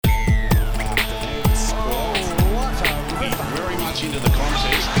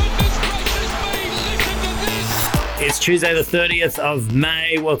Tuesday the 30th of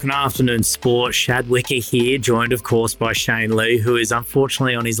May. Welcome to Afternoon Sport. Shad Wicker here, joined of course by Shane Lee, who is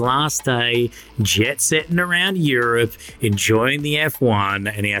unfortunately on his last day jet-setting around Europe, enjoying the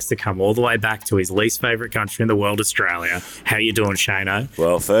F1, and he has to come all the way back to his least favourite country in the world, Australia. How you doing, Shano?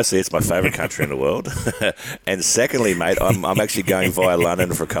 Well, firstly, it's my favourite country in the world. And secondly, mate, I'm actually going via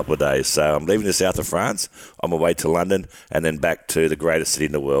London for a couple of days. So I'm leaving the south of France, on my way to London, and then back to the greatest city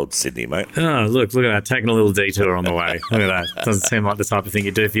in the world, Sydney, mate. Oh, look at that, taking a little detour on the way. Look at that. Doesn't seem like the type of thing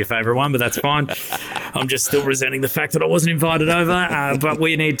you do for your favourite one, but that's fine. I'm just still resenting the fact that I wasn't invited over, but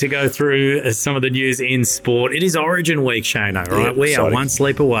we need to go through some of the news in sport. It is Origin Week, Shano, right? Yeah, we are one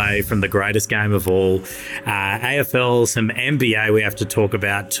sleep away from the greatest game of all. AFL, some NBA we have to talk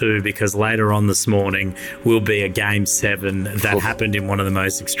about too, because later on this morning will be a Game 7 that happened in one of the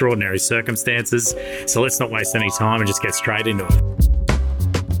most extraordinary circumstances. So let's not waste any time and just get straight into it.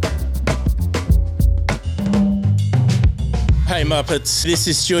 Hey Muppets, this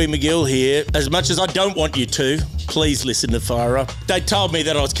is Stewie McGill here. As much as I don't want you to, please listen to Fire Up. They told me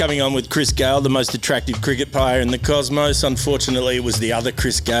that I was coming on with Chris Gale, the most attractive cricket player in the cosmos. Unfortunately, it was the other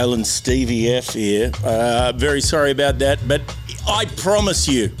Chris Gale and Stevie F here. Very sorry about that, but I promise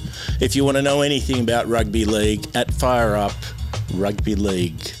you, if you want to know anything about rugby league, at Fire Up Rugby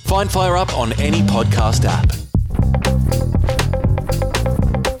League. Find Fire Up on any podcast app.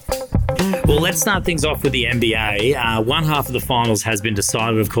 Well, let's start things off with the NBA. One half of the finals has been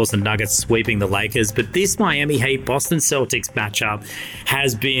decided, of course, the Nuggets sweeping the Lakers, but this Miami Heat Boston Celtics matchup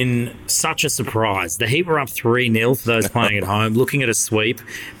has been such a surprise. The Heat were up 3-0 for those playing at home, looking at a sweep.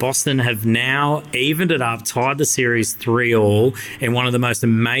 Boston have now evened it up, tied the series 3-3 in one of the most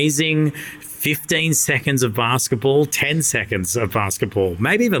amazing 15 seconds of basketball, 10 seconds of basketball,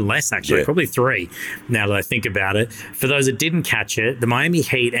 maybe even less actually, probably 3 now that I think about it. For those that didn't catch it, the Miami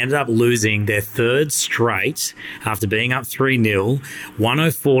Heat ended up losing their third straight after being up 3-0,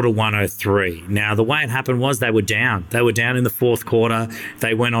 104-103. Now, the way it happened was they were down. They were down in the fourth quarter.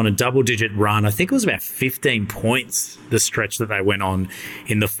 They went on a double-digit run. I think it was about 15 points, the stretch that they went on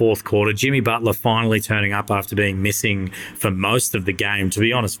in the fourth quarter. Jimmy Butler finally turning up after being missing for most of the game, to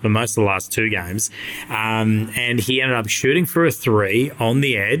be honest, for most of the last 2 games. And he ended up shooting for a 3 on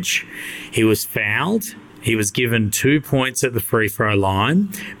the edge. He was fouled. He was given 2 points at the free throw line,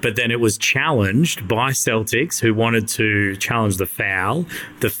 but then it was challenged by Celtics, who wanted to challenge the foul.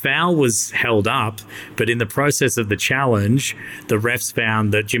 The foul was held up, but in the process of the challenge, the refs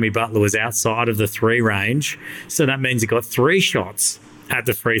found that Jimmy Butler was outside of the 3 range. So that means he got 3 shots at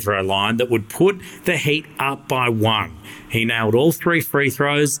the free throw line that would put the Heat up by 1. He nailed all 3 free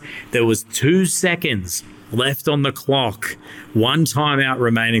throws. There was 2 seconds left on the clock. 1 timeout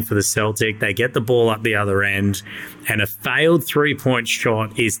remaining for the Celtic. They get the ball up the other end, and a failed 3-point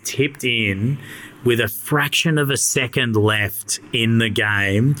shot is tipped in with a fraction of a second left in the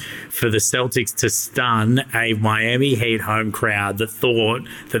game for the Celtics to stun a Miami Heat home crowd that thought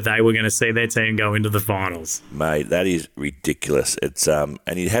that they were going to see their team go into the finals. Mate, that is ridiculous. It's and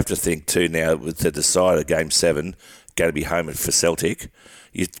you have to think too now with the decider Game 7 going to be home for Celtic.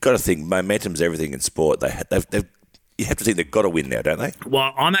 You've got to think momentum's everything in sport. You have to think they've got to win now, don't they?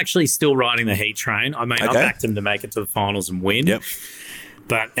 Well, I'm actually still riding the Heat train. I mean, I backed them to make it to the finals and win. Yep.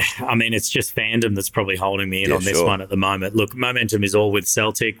 But, I mean, it's just fandom that's probably holding me in on this one at the moment. Look, momentum is all with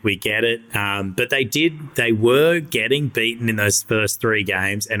Celtic. We get it. But they were getting beaten in those first 3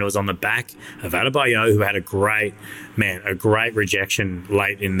 games, and it was on the back of Adebayo, who had a great rejection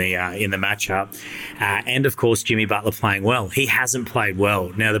late in the matchup. And, of course, Jimmy Butler playing well. He hasn't played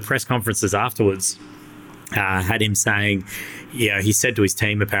well. Now, the press conferences afterwards had him saying, he said to his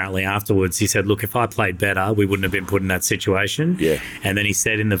team apparently afterwards, he said, look, if I played better, we wouldn't have been put in that situation. Yeah. And then he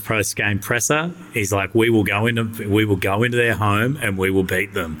said in the post-game presser, he's like, we will go into their home and we will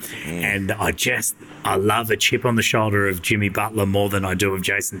beat them. And I love a chip on the shoulder of Jimmy Butler more than I do of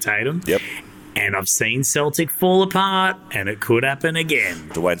Jason Tatum. Yep. And I've seen Celtic fall apart, and it could happen again.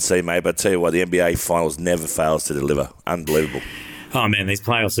 To wait and see, mate. But I tell you what, the NBA Finals never fails to deliver. Unbelievable. Oh, man, these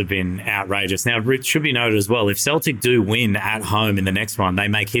playoffs have been outrageous. Now, it should be noted as well, if Celtic do win at home in the next one, they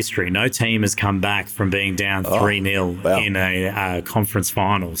make history. No team has come back from being down 3-0 in a conference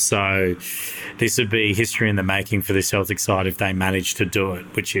final. So this would be history in the making for the Celtic side if they manage to do it,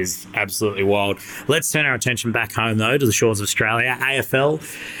 which is absolutely wild. Let's turn our attention back home, though, to the shores of Australia. AFL,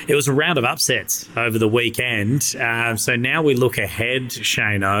 it was a round of upsets over the weekend. So now we look ahead,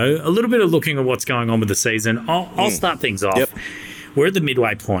 Shano, a little bit of looking at what's going on with the season. I'll start things off. Yep. We're at the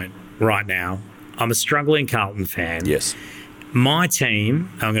midway point right now. I'm a struggling Carlton fan. Yes. My team,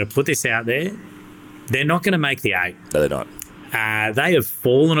 I'm going to put this out there, they're not going to make the 8. No, they're not. They have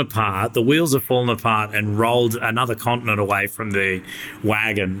fallen apart. The wheels have fallen apart and rolled another continent away from the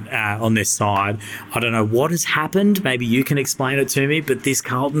wagon on this side. I don't know what has happened. Maybe you can explain it to me, but this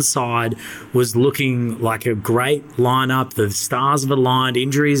Carlton side was looking like a great lineup. The stars have aligned.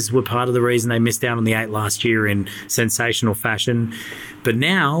 Injuries were part of the reason they missed out on the 8 last year in sensational fashion. But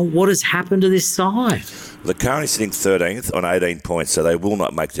now, what has happened to this side? They're currently sitting 13th on 18 points, so they will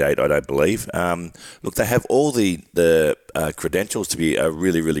not make the 8, I don't believe. Look, they have all the credentials to be a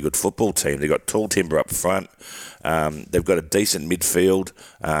really, really good football team. They've got tall timber up front. They've got a decent midfield,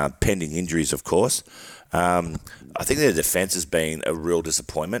 pending injuries, of course. I think their defence has been a real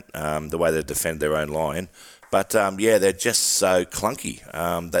disappointment, the way they've defended their own line. But, they're just so clunky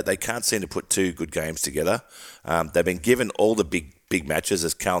that they can't seem to put 2 good games together. They've been given all the big matches,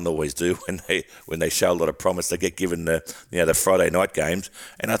 as Carlton always do when they show a lot of promise. They get given the Friday night games,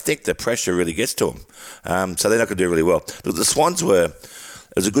 and I think the pressure really gets to them. So they're not going to do really well. Look, the Swans it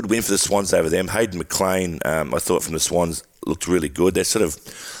was a good win for the Swans over them. Hayden McLean, I thought from the Swans, looked really good.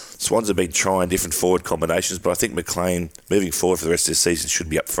 Swans have been trying different forward combinations, but I think McLean, moving forward for the rest of the season, should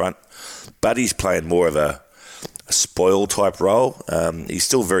be up front. Buddy's playing more of a spoil type role. He's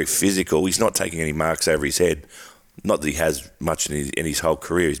still very physical. He's not taking any marks over his head. Not that he has much in his whole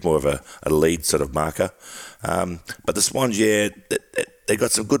career. He's more of a lead sort of marker. But the Swans, they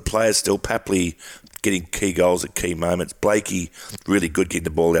got some good players still. Papley getting key goals at key moments. Blakey, really good getting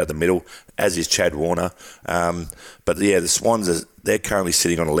the ball out of the middle, as is Chad Warner. But the Swans, they're currently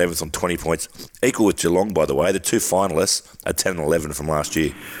sitting on 11th on 20 points, equal with Geelong, by the way. The 2 finalists are 10 and 11 from last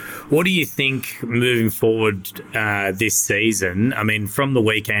year. What do you think moving forward this season? I mean, from the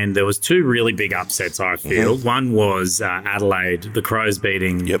weekend, there was 2 really big upsets, I feel. Mm-hmm. One was Adelaide, the Crows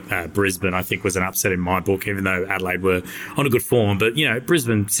beating Brisbane, I think was an upset in my book, even though Adelaide were on a good form. But,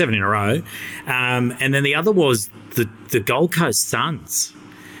 Brisbane, 7 in a row. And then the other was the Gold Coast Suns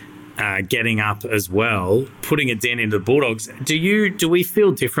getting up as well, putting a dent into the Bulldogs. Do we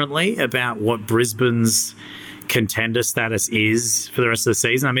feel differently about what Brisbane's contender status is for the rest of the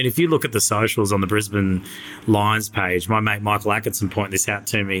season? I mean, if you look at the socials on the Brisbane Lions page, my mate Michael Atkinson pointed this out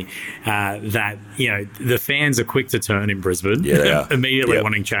to me, that, the fans are quick to turn in Brisbane, immediately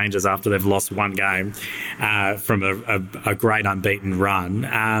wanting changes after they've lost 1 game from a great unbeaten run.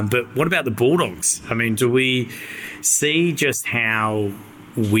 But what about the Bulldogs? I mean, do we see just how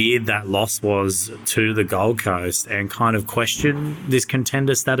weird that loss was to the Gold Coast and kind of question this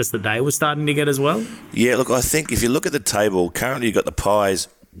contender status that they were starting to get as well? Yeah, look, I think if you look at the table, currently you've got the Pies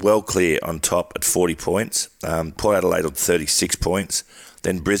well clear on top at 40 points, Port Adelaide on 36 points,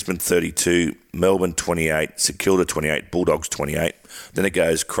 then Brisbane 32, Melbourne 28, St Kilda 28, Bulldogs 28, then it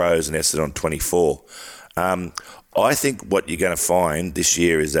goes Crows and Essendon on 24. I think what you're going to find this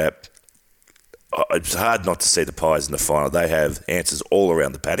year is that it's hard not to see the Pies in the final. They have answers all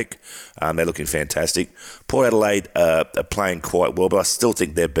around the paddock. They're looking fantastic. Port Adelaide are playing quite well, but I still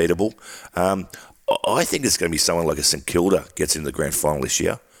think they're beatable. I think it's going to be someone like a St Kilda gets into the grand final this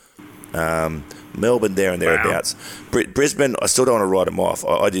year. Melbourne there and thereabouts. Wow. Brisbane, I still don't want to write them off.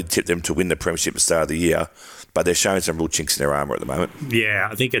 I did tip them to win the premiership at the start of the year, but they're showing some real chinks in their armour at the moment. Yeah,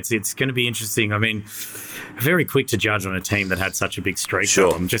 I think it's going to be interesting. I mean, very quick to judge on a team that had such a big streak.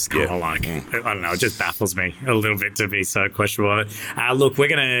 Sure. I'm just kind of I don't know, it just baffles me a little bit to be so questionable. Look, we're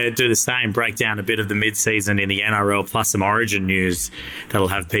going to do the same, break down a bit of the mid-season in the NRL plus some Origin news that'll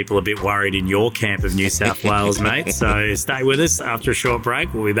have people a bit worried in your camp of New South Wales, mate. So stay with us. After a short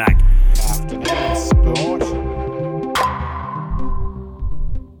break, we'll be back.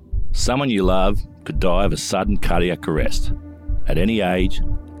 Someone you love could die of a sudden cardiac arrest at any age,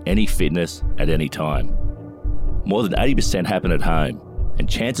 any fitness, at any time. More than 80% happen at home, and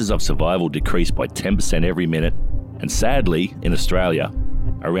chances of survival decrease by 10% every minute. And sadly, in Australia,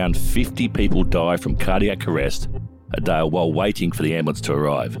 around 50 people die from cardiac arrest a day while waiting for the ambulance to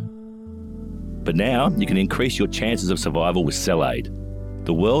arrive. But now you can increase your chances of survival with CellAid,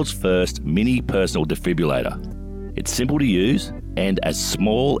 the world's first mini personal defibrillator. It's simple to use and as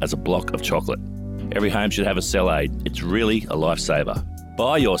small as a block of chocolate. Every home should have a CellAid. It's really a lifesaver.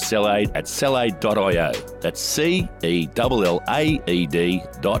 Buy your CellAid at cellaid.io. That's CELLAED.io.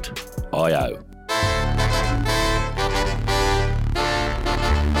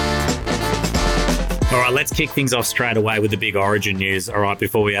 All right, let's kick things off straight away with the big Origin news. All right,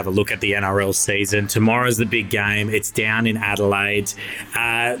 before we have a look at the NRL season. Tomorrow's the big game. It's down in Adelaide.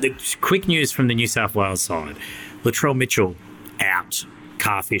 The quick news from the New South Wales side. Latrell Mitchell out.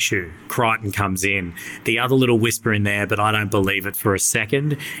 calf issue. Crichton comes in. The other little whisper in there, but I don't believe it for a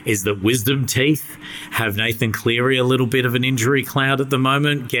second, is that Wisdom Teeth have Nathan Cleary a little bit of an injury cloud at the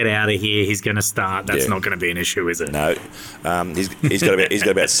moment. Get out of here. He's going to start. That's not going to be an issue, is it? No. He's got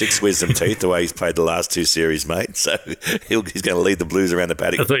about 6 wisdom teeth the way he's played the last 2 series, mate. So he's going to lead the Blues around the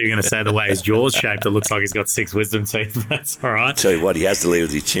paddock. I thought you were going to say the way his jaw's shaped, it looks like he's got 6 wisdom teeth. That's all right. Tell you what, he has to leave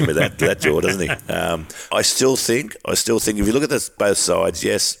with his chin with that jaw, doesn't he? I still think if you look at this, both sides,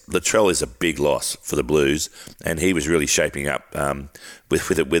 yes, Latrell is a big loss for the Blues, and he was really shaping up with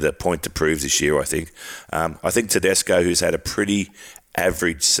a point to prove this year, I think. I think Tedesco, who's had a pretty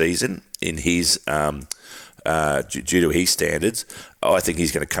average season in his due to his standards, I think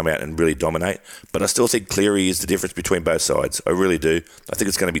he's going to come out and really dominate. But I still think Cleary is the difference between both sides. I really do. I think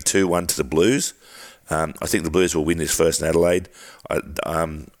it's going to be 2-1 to the Blues. I think the Blues will win this first in Adelaide.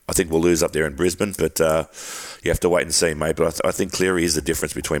 I think we'll lose up there in Brisbane, but you have to wait and see, mate. But I think Cleary is the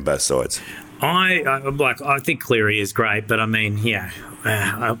difference between both sides. I think Cleary is great, but I mean,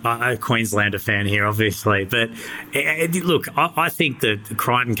 I'm a Queenslander fan here, obviously. But look, I think that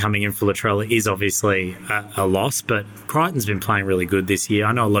Crichton coming in for Latrell is obviously a loss, but Crichton's been playing really good this year.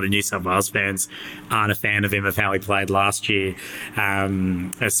 I know a lot of New South Wales fans aren't a fan of him, of how he played last year,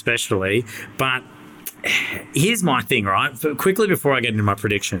 especially. But here's my thing, right? Quickly before I get into my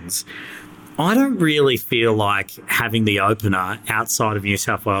predictions, I don't really feel like having the opener outside of New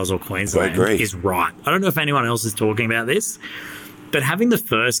South Wales or Queensland is right. I don't know if anyone else is talking about this, but having the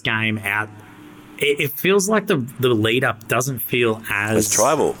first game out, it feels like the lead up doesn't feel as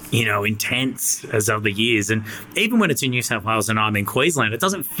tribal, intense as other years. And even when it's in New South Wales and I'm in Queensland, it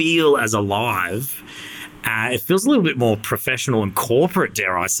doesn't feel as alive. It feels a little bit more professional and corporate,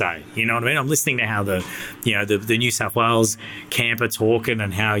 dare I say. You know what I mean? I'm listening to how the New South Wales camp are talking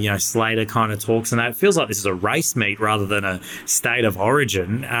and how, Slater kind of talks and that. It feels like this is a race meet rather than a state of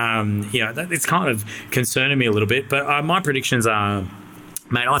origin. It's kind of concerning me a little bit. But my predictions are,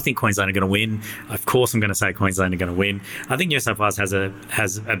 mate, I think Queensland are going to win. Of course, I'm going to say Queensland are going to win. I think New South Wales has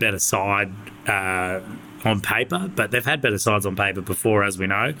a better side on paper, but they've had better sides on paper before, as we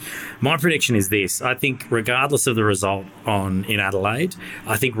know. My prediction is this. I think regardless of the result in Adelaide,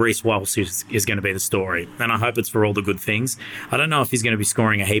 I think Reece Walsh is going to be the story, and I hope it's for all the good things. I don't know if he's going to be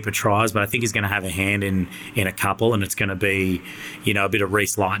scoring a heap of tries, but I think he's going to have a hand in a couple, and it's going to be, a bit of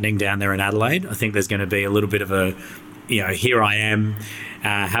Reece Lightning down there in Adelaide. I think there's going to be a little bit of a, here I am,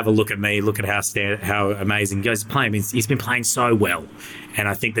 have a look at me, look at how amazing he goes. He's been playing so well, and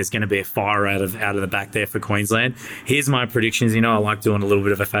I think there's going to be a fire out of the back there for Queensland. Here's my predictions. I like doing a little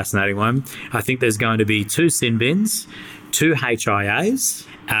bit of a fascinating one. I think there's going to be 2 sin bins, 2 HIAs,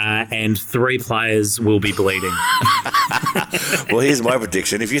 and 3 players will be bleeding. Well, here's my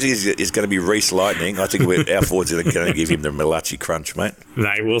prediction. If you think it's going to be Reece Lightning, I think our forwards are going to give him the Malachi crunch, mate.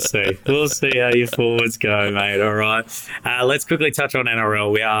 Mate, we'll see. We'll see how your forwards go, mate. All right. Let's quickly touch on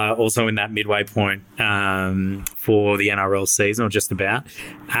NRL. We are also in that midway point for the NRL season, or just about.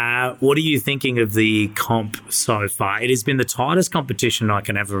 What are you thinking of the comp so far? It has been the tightest competition I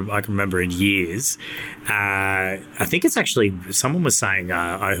can remember in years. I think it's actually, someone was saying,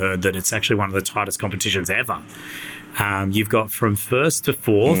 I heard that it's actually one of the tightest competitions ever. You've got from 1st to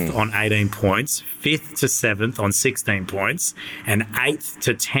 4th on 18 points, 5th to 7th on 16 points, and 8th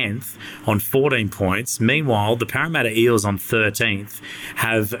to 10th on 14 points. Meanwhile, the Parramatta Eels on 13th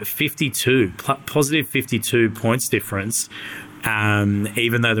have 52, positive 52 points difference,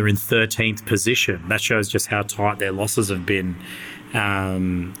 even though they're in 13th position. That shows just how tight their losses have been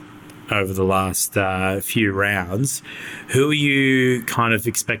over the last few rounds. Who are you kind of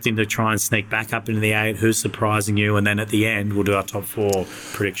expecting to try and sneak back up into the 8? Who's surprising you? And then at the end, we'll do our top 4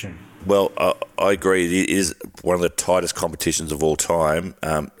 prediction. Well, I agree. It is one of the tightest competitions of all time.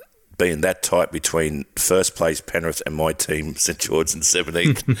 Being that tight between first place Penrith and my team, St George, and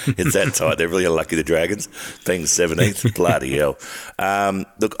 17th. It's that tight. They're really unlucky, the Dragons, being 17th. Bloody hell.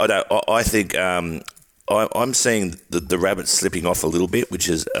 Look, I think I'm seeing the Rabbits slipping off a little bit, which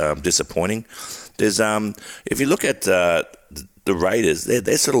is disappointing. There's if you look at the Raiders,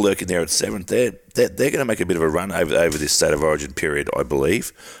 they're sort of lurking there at 7th. They're going to make a bit of a run over this State of Origin period, I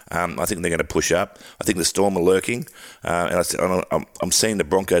believe. I think they're going to push up. I think the Storm are lurking, and I'm seeing the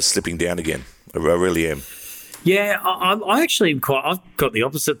Broncos slipping down again. I really am. Yeah, I actually I've got the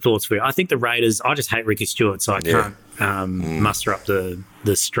opposite thoughts for you. I think the Raiders, I just hate Ricky Stewart, so I can't muster up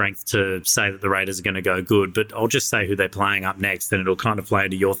the strength to say that the Raiders are going to go good, but I'll just say who they're playing up next, and it'll kind of play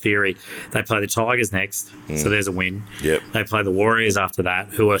into your theory. They play the Tigers next, so there's a win. Yep. They play the Warriors after that,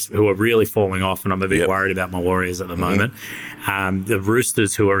 who are really falling off, and I'm a bit worried about my Warriors at the moment. The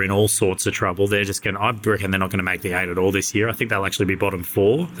Roosters, who are in all sorts of trouble, I reckon they're not going to make the 8 at all this year. I think they'll actually be bottom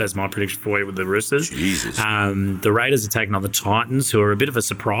 4. That's my prediction for you with the Roosters. Jesus. The Raiders are taking on the Titans, who are a bit of a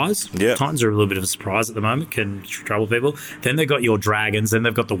surprise. Yep. Titans are a little bit of a surprise at the moment, can trouble people. Then they've got your Dragons, then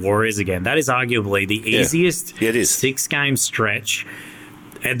they've got the Warriors again. That is arguably the easiest 6-game stretch.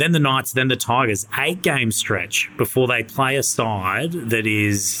 And then the Knights, then the Tigers, 8-game stretch before they play a side that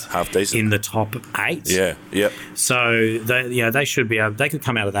is half decent in the top 8. Yeah, yep. So they should be able. They could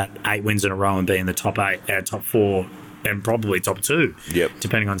come out of that 8 wins in a row and be in the top 8, top 4, and probably top 2. Yep.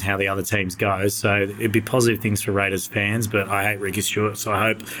 Depending on how the other teams go. So it'd be positive things for Raiders fans. But I hate Ricky Stewart, so I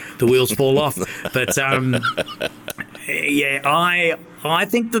hope the wheels fall off. But I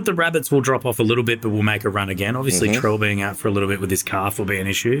think that the Rabbits will drop off a little bit, but will make a run again. Obviously, Trell being out for a little bit with his calf will be an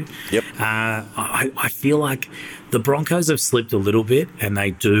issue. Yep. I feel like the Broncos have slipped a little bit, and they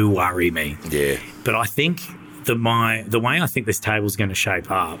do worry me. Yeah. But I think the way I think this table is going to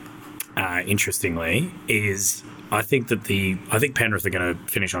shape up, interestingly, is I think Penrith are going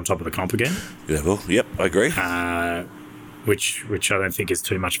to finish on top of the comp again. Yeah, well, yep, I agree. Which I don't think is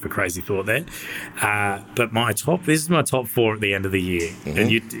too much of a crazy thought there. But this is my top 4 at the end of the year.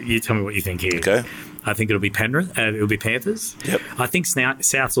 And you tell me what you think here. Okay. I think it'll be Penrith. It'll be Panthers. Yep. I think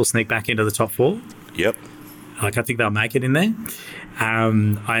Souths will sneak back into the top 4. Yep. I think they'll make it in there.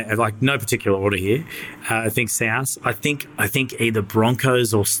 I like no particular order here. I think Souths. I think either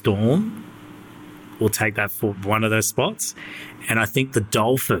Broncos or Storm will take that for one of those spots. And I think the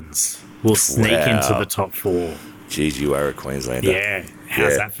Dolphins will sneak into the top 4. Jeez, you are a Queenslander. Yeah.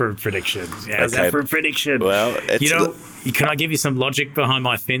 How's that for a prediction? Well, can I give you some logic behind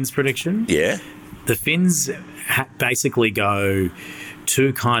my Finns prediction? Yeah. The Finns basically go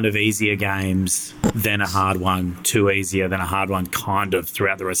 2 kind of easier games, then a hard one, 2 easier, then a hard one, kind of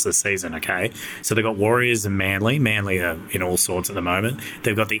throughout the rest of the season, okay? So they've got Warriors and Manly. Manly are in all sorts at the moment.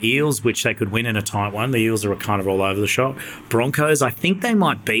 They've got the Eels, which they could win in a tight one. The Eels are kind of all over the shop. Broncos, I think they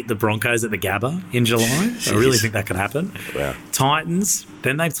might beat the Broncos at the Gabba in July. I really think that could happen. Wow. Titans,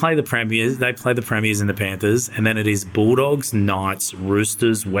 then they play the Premiers. They play the Premiers and the Panthers, and then it is Bulldogs, Knights,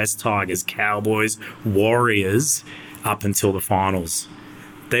 Roosters, West Tigers, Cowboys, Warriors, up until the finals.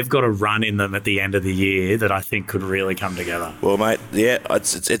 They've got a run in them at the end of the year that I think could really come together. Well, mate, yeah,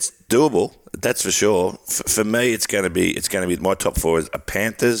 it's doable. That's for sure. For me, it's going to be my top 4 is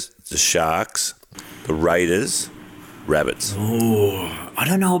Panthers, the Sharks, the Raiders, Rabbits. Oh, I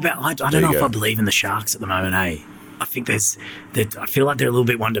don't know if I believe in the Sharks at the moment. Hey, I think I feel like they're a little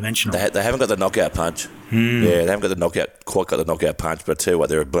bit one-dimensional. They haven't got the knockout punch. Yeah, they haven't quite got the knockout punch, but I tell you what,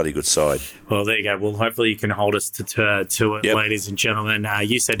 they're a bloody good side. Well, there you go. Well, hopefully you can hold us to it, ladies and gentlemen.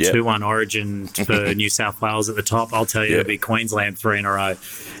 You said 2-1 Origin for New South Wales at the top. I'll tell you, it'll be Queensland 3 in a row.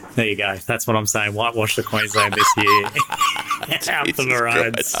 There you go. That's what I'm saying. Whitewash the Queensland this year. Out the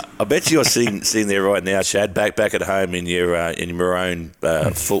Maroons. I bet you're sitting there right now, Shad, back at home in your maroon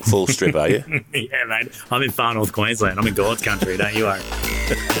full strip, are you? Yeah, mate. I'm in far north Queensland. I'm in God's country, don't you worry.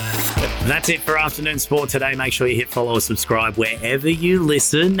 That's it for Afternoon Sport today. Make sure you hit follow or subscribe wherever you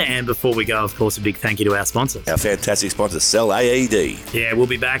listen. And before we go, of course, a big thank you to our sponsors. Our fantastic sponsor, Cell AED. Yeah, we'll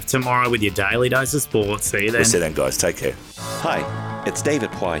be back tomorrow with your daily dose of sport. See you then. We'll see you then, guys. Take care. Hi, it's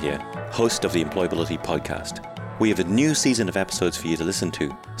David Pye here, host of the Employability Podcast. We have a new season of episodes for you to listen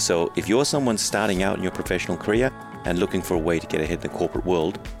to. So if you're someone starting out in your professional career and looking for a way to get ahead in the corporate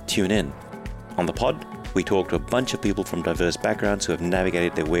world, tune in. On the pod, we talk to a bunch of people from diverse backgrounds who have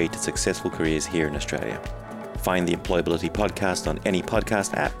navigated their way to successful careers here in Australia. Find the Employability Podcast on any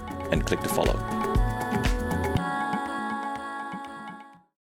podcast app and click to follow.